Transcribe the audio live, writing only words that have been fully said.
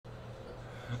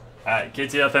Alright,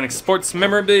 KTAuthentics Sports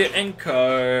Memorabilia and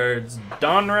Cards.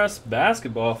 Donruss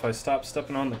Basketball, if I stop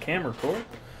stepping on the camera cord.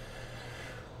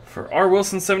 For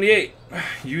rwilson78,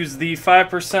 use the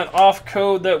 5% off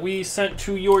code that we sent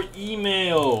to your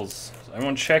emails. So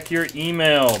everyone check your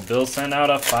email. Bill sent out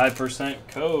a 5%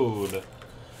 code.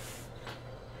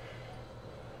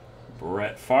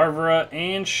 Brett Favre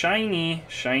and Shiny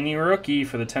rookie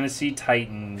for the Tennessee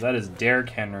Titans. That is Derrick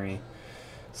Henry.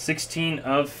 16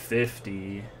 of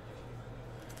 50.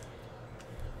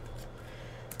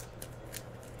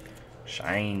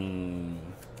 Shiny.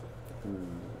 Ooh.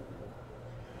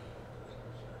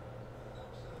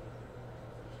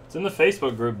 It's in the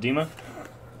Facebook group, Dima.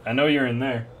 I know you're in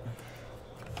there.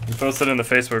 You posted in the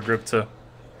Facebook group too.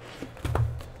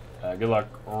 Good luck,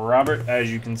 Robert.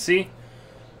 As you can see,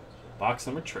 box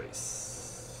number trace.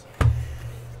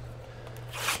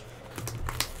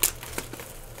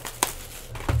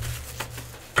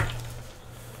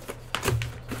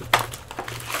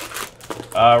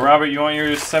 Robert, you want your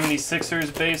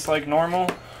 76ers base like normal?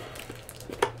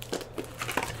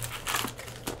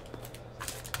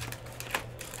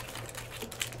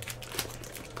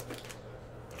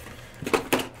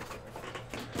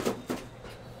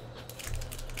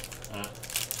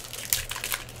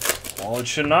 Well, it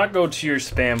should not go to your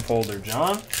spam folder,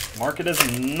 John. Mark it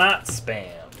as not spam.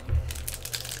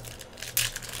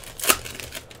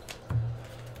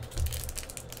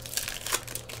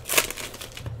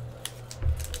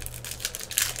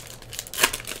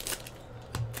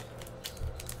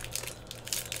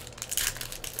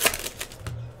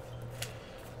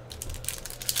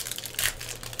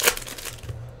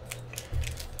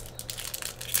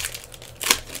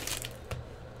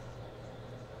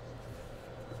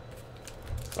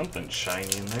 Something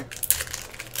shiny in there.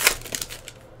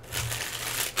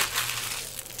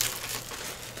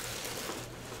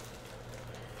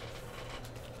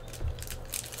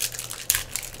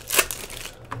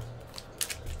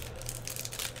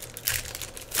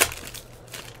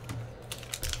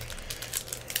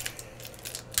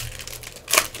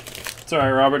 It's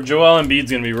alright, Robert. Joel Embiid's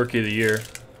going to be Rookie of the Year.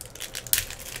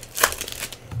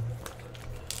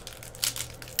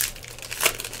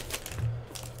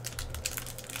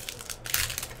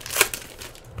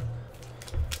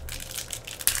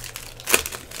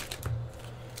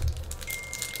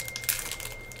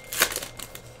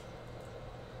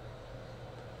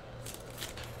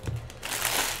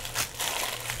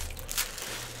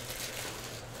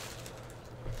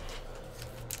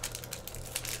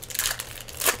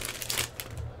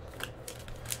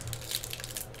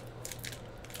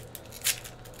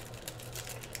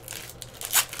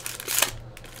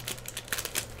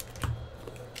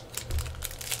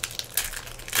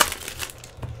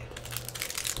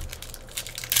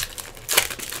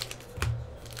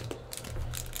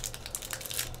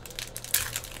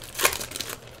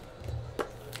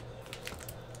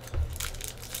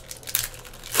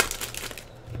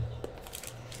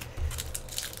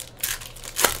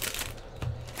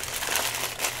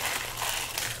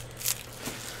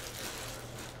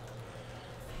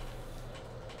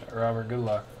 Robert, good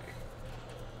luck.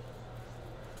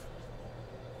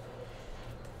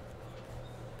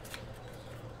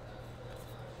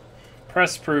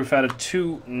 Press proof out of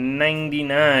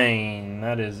 299.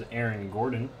 That is Aaron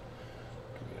Gordon.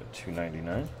 Could be a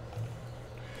 299.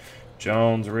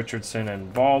 Jones, Richardson,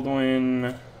 and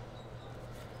Baldwin.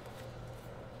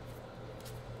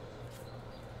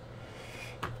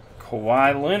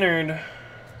 Kawhi Leonard.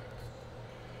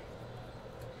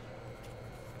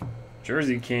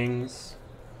 Jersey Kings.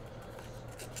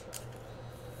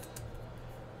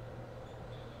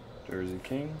 Jersey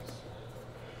Kings.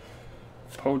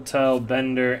 Potel,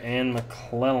 Bender, and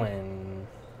McClellan.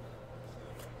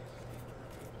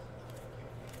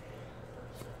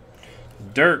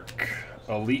 Dirk,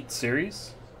 Elite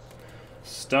Series.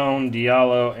 Stone,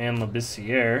 Diallo, and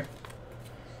Labissiere.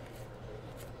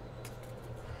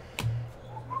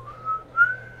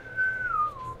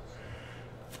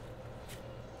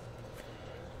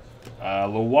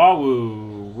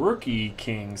 Luwawu, Rookie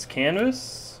Kings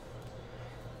Canvas.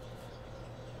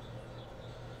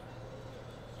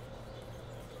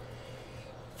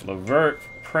 Levert,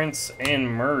 Prince, and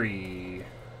Murray.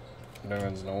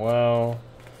 Nervins Noel.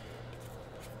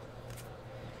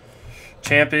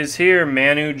 Champ is here.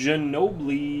 Manu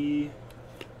Ginobili.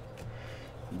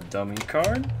 Dummy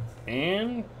card.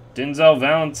 And Denzel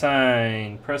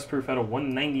Valentine. Press proof out of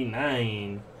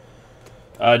 199.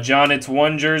 John, it's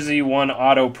one jersey, one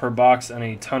auto per box, and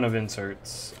a ton of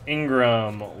inserts.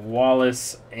 Ingram,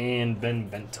 Wallace, and Ben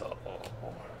Bento.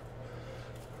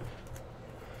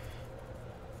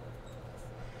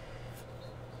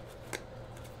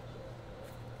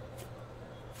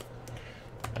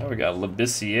 Now we got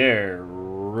Labissiere,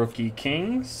 Rookie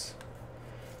Kings.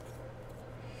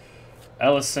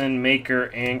 Ellison, Maker,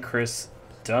 and Chris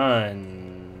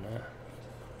Dunn.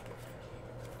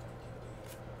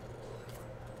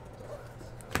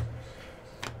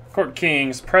 Court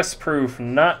Kings, press proof,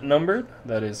 not numbered.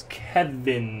 That is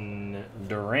Kevin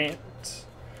Durant.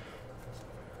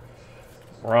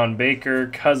 Ron Baker,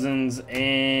 Cousins,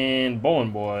 and Bowling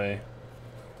Boy.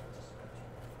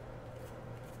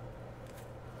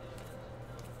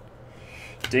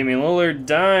 Damian Lillard,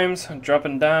 dimes.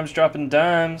 Dropping dimes, dropping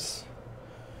dimes.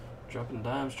 Dropping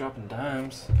dimes, dropping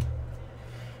dimes.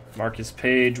 Marcus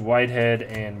Page, Whitehead,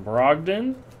 and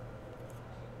Brogdon.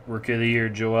 Rookie of the Year,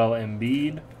 Joel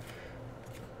Embiid.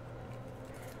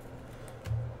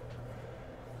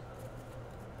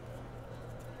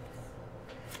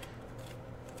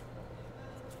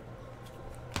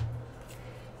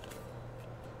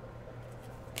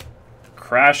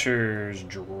 Crashers,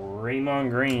 Draymond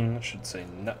Green, I should say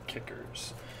Nut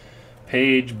Kickers.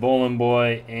 Page, Bowling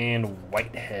Boy, and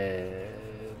Whitehead.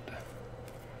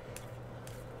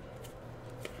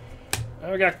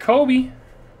 Now we got Kobe,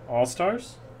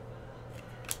 All-Stars.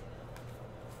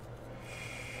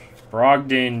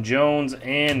 Brogdon, Jones,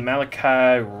 and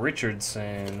Malachi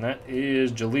Richardson. That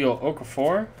is Jahlil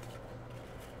Okafor.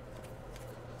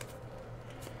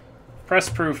 Press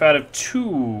proof out of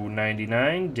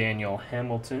 299, Daniel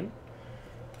Hamilton.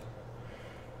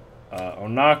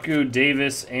 Onaku,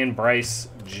 Davis, and Bryce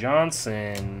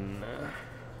Johnson.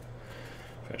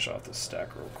 Finish off this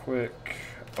stack real quick.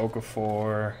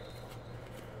 Okafor.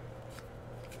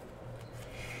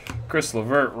 Chris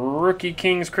LeVert, Rookie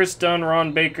Kings, Chris Dunn,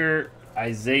 Ron Baker,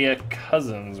 Isaiah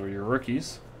Cousins were your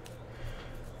rookies.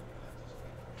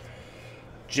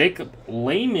 Jacob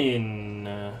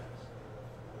Layman.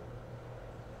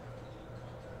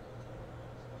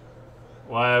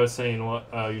 Why I was saying what?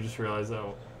 Oh, you just realized that.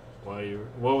 Why you?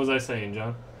 What was I saying,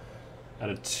 John? Out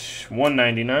of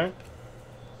 199.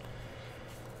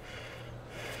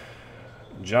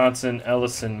 Johnson,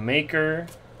 Ellison, Maker.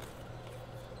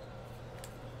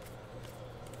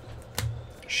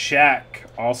 Shaq,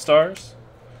 All-Stars.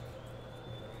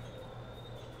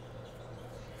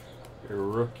 Your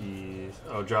rookies.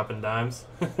 Oh, dropping dimes.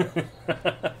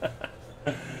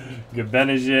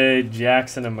 Gabenije,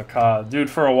 Jackson, and McCaw. Dude,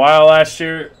 for a while last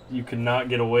year, you could not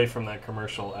get away from that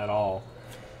commercial at all.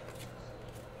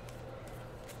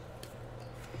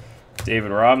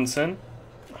 David Robinson.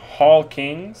 Hall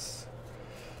Kings.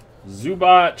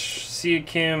 Zubac,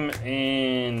 Siakam,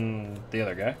 and the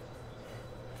other guy.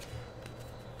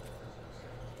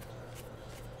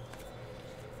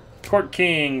 Court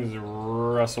Kings,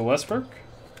 Russell Westbrook.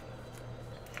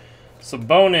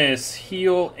 Sabonis,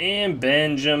 Heel, and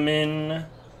Benjamin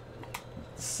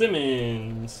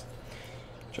Simmons.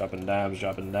 Dropping dimes,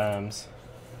 dropping dimes.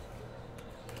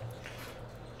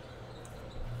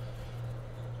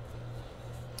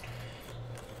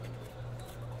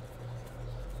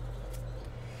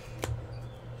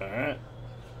 All right.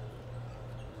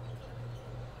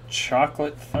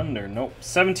 Chocolate Thunder. Nope.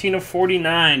 17 of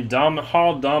 49.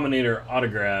 Hall Dominator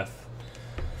autograph.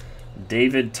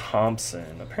 David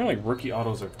Thompson. Apparently rookie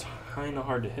autos are kind of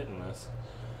hard to hit in this.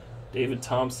 David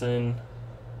Thompson.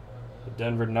 The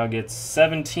Denver Nuggets.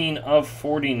 17 of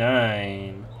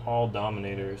 49. Hall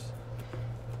Dominators.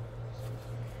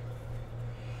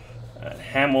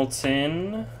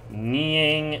 Hamilton.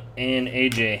 Niang and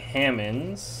AJ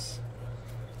Hammonds.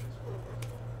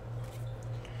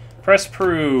 Press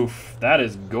proof. That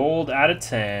is gold out of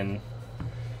 10.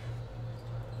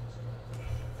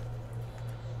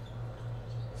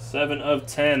 7 of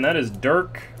 10. That is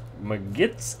Dirk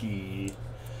Magitsky.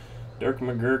 Dirk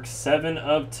McGurk. 7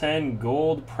 of 10.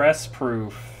 Gold press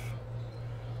proof.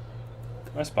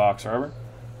 Nice box, Robert.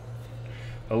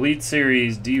 Elite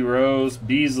Series. D. Rose,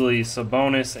 Beasley,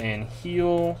 Sabonis, and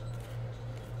Heel.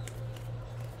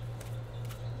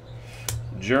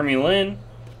 Jeremy Lin.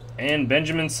 And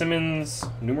Benjamin Simmons,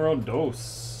 numero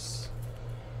dos.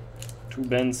 To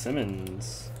Ben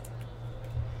Simmons.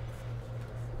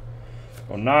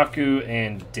 Onaku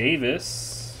and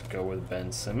Davis go with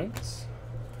Ben Simmons.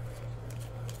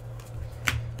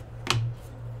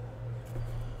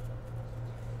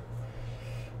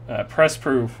 Press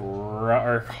proof,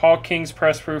 or Hall Kings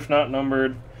press proof, not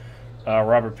numbered.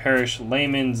 Robert Parrish,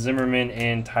 Layman, Zimmerman,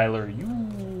 and Tyler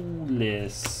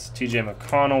Ulis. TJ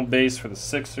McConnell base for the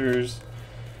Sixers.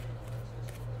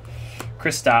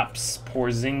 Kristaps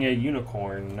Porzingis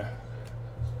Unicorn.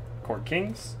 Court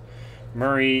Kings.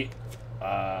 Murray,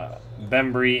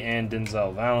 Bembry, and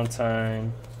Denzel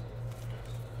Valentine.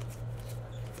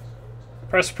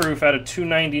 Press proof out of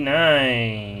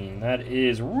 299. That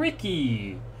is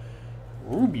Ricky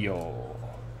Rubio.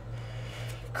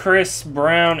 Chris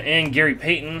Brown and Gary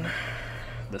Payton,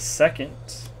 the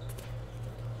second.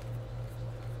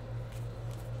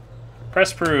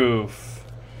 Press proof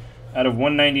out of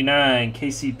 199.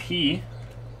 KCP.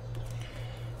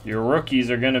 Your rookies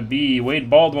are going to be Wade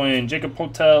Baldwin, Jacob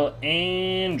Potel,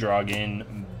 and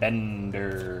Dragan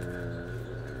Bender.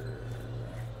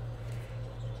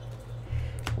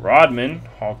 Rodman,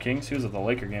 Hawkins, he was at the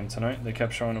Laker game tonight. They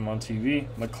kept showing him on TV.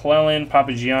 McClellan,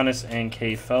 Papagiannis, and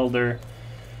K. Felder.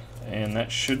 And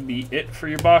that should be it for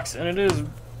your box. And it is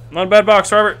not a bad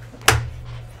box, Robert. Not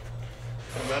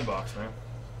a bad box, man.